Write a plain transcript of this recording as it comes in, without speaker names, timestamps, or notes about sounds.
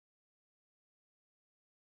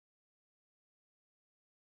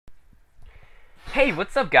Hey,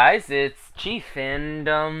 what's up, guys? It's Chief, and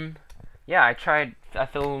yeah, I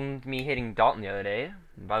filmed me hitting Dalton the other day.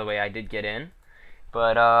 By the way, I did get in,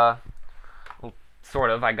 but well, sort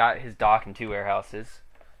of. I got his dock and two warehouses.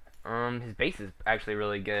 His base is actually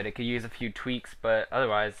really good. It could use a few tweaks, but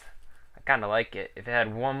otherwise, I kind of like it. If it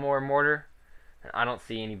had one more mortar, I don't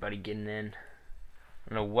see anybody getting in. I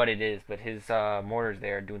don't know what it is, but his mortars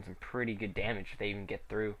there are doing some pretty good damage if they even get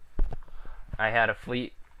through. I had a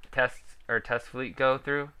fleet test fleet go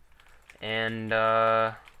through, and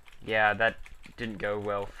yeah, that didn't go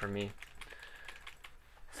well for me.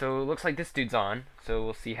 So it looks like this dude's on, so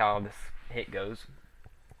we'll see how this hit goes.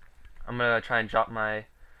 I'm gonna try and drop my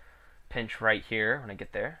pinch right here when I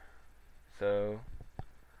get there, so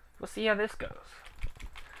we'll see how this goes.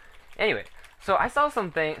 Anyway, so I saw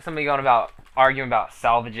somebody going about arguing about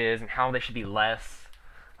salvages and how they should be less.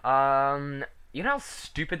 You know how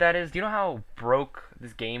stupid that is? Do you know how broke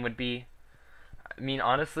this game would be? I mean,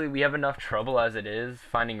 honestly, we have enough trouble as it is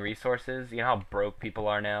finding resources. You know how broke people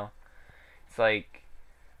are now? It's like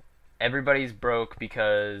everybody's broke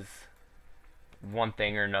because one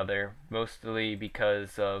thing or another. Mostly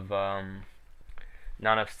because of not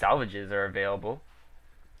enough salvages are available.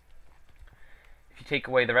 If you take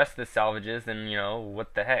away the rest of the salvages, then, you know,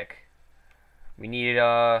 what the heck? We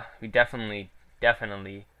definitely.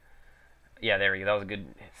 Yeah, there we go. That was a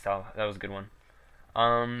good That was a good one.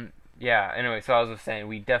 Yeah. Anyway, so I was just saying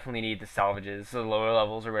we definitely need the salvages, so the lower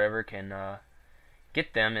levels or whatever can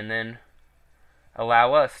get them, and then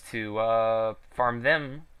allow us to farm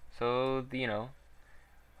them, so the,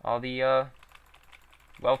 all the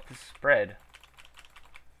wealth is spread.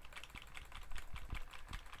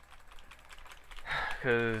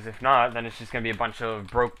 Because if not, then it's just gonna be a bunch of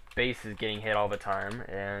broke bases getting hit all the time,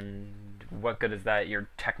 and what good is that? You're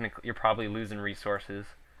probably losing resources.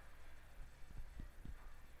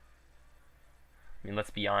 I mean,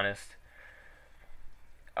 let's be honest.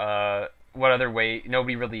 What other way?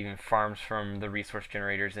 Nobody really even farms from the resource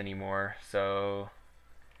generators anymore, so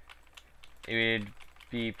it would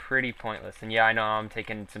be pretty pointless. And yeah, I know I'm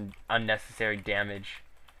taking some unnecessary damage,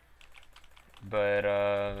 but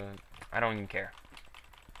I don't even care.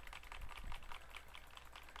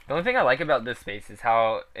 The only thing I like about this space is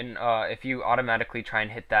how, if you automatically try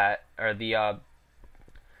and hit that, or the,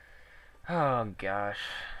 oh gosh,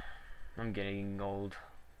 I'm getting old,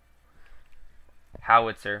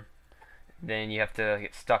 howitzer, then you have to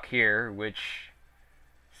get stuck here, which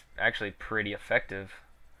is actually pretty effective.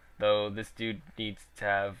 Though this dude needs to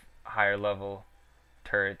have higher level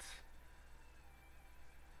turrets.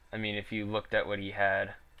 I mean, if you looked at what he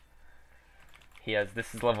had,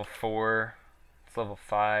 this is level 4. It's level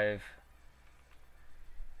 5.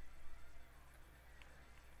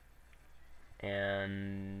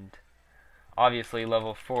 And obviously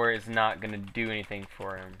level 4 is not going to do anything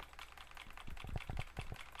for him.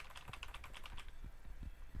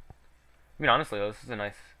 I mean, honestly though, this is a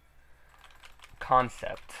nice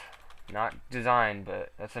concept. Not design,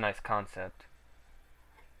 but that's a nice concept.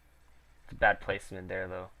 It's a bad placement there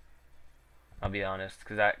though, I'll be honest,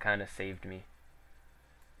 because that kind of saved me.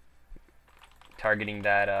 Targeting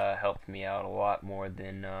that helped me out a lot more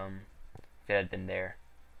than if it had been there.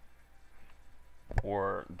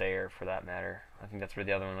 Or there, for that matter. I think that's where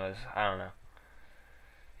the other one was. I don't know.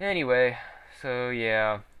 Anyway, so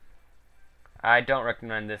yeah. I don't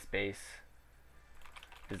recommend this base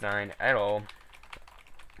design at all.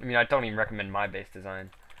 I mean, I don't even recommend my base design.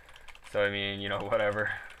 So, I mean, you know, whatever.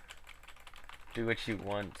 Do what you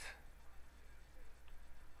want.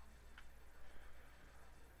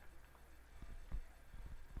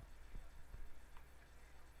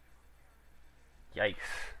 Yikes.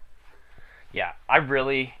 Yeah, I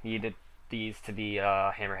really needed these to be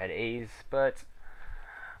Hammerhead A's, but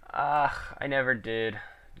I never did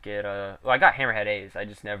get well, I got Hammerhead A's. I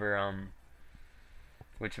just never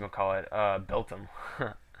whatchamacallit, built them.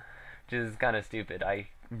 Which is kind of stupid. I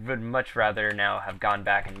would much rather now have gone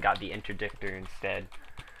back and got the interdictor instead,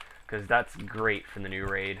 because that's great for the new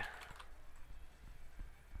raid.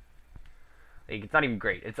 Like, it's not even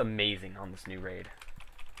great, it's amazing on this new raid.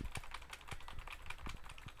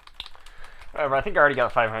 However, I think I already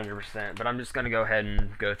got 500%, but I'm just going to go ahead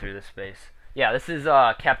and go through this space. Yeah, this is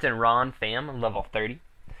Captain Ron Pham, level 30.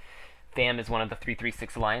 Pham is one of the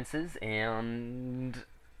 336 alliances, and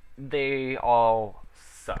they all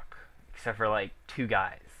suck, except for like 2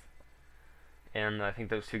 guys. And I think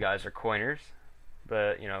those 2 guys are coiners,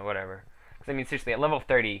 but, you know, whatever. Because, I mean, seriously, at level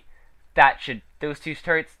 30, those 2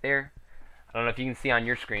 turrets there, I don't know if you can see on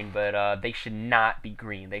your screen, but they should not be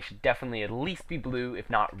green. They should definitely at least be blue, if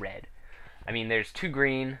not red. I mean, there's 2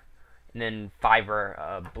 green, and then 5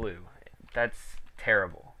 are blue. That's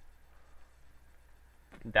terrible.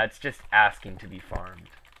 That's just asking to be farmed.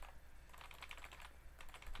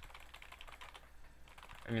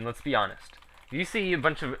 I mean, let's be honest. If you see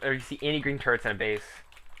or you see any green turrets in a base,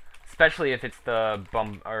 especially if it's the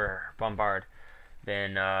bombard,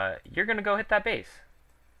 then you're gonna go hit that base.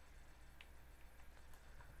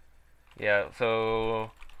 Yeah,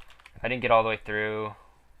 so I didn't get all the way through,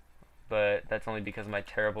 but that's only because of my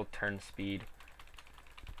terrible turn speed.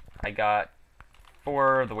 I got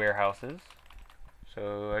 4 of the warehouses,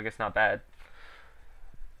 so I guess not bad.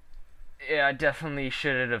 Yeah, I definitely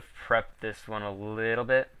should have prepped this one a little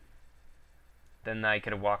bit. Then I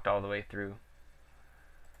could have walked all the way through.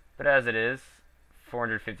 But as it is,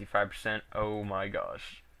 455%. Oh my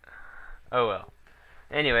gosh. Oh well.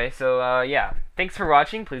 Anyway, so yeah, thanks for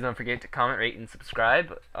watching. Please don't forget to comment, rate, and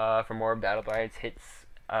subscribe for more Battle Brides hits,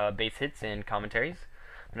 base hits, and commentaries.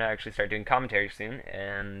 I'm gonna actually start doing commentaries soon.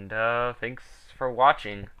 And thanks for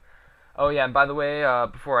watching. Oh yeah, and by the way,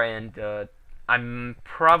 before I end, I'm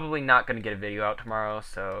probably not gonna get a video out tomorrow,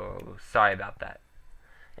 so sorry about that.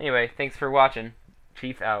 Anyway, thanks for watching.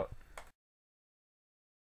 Chief out.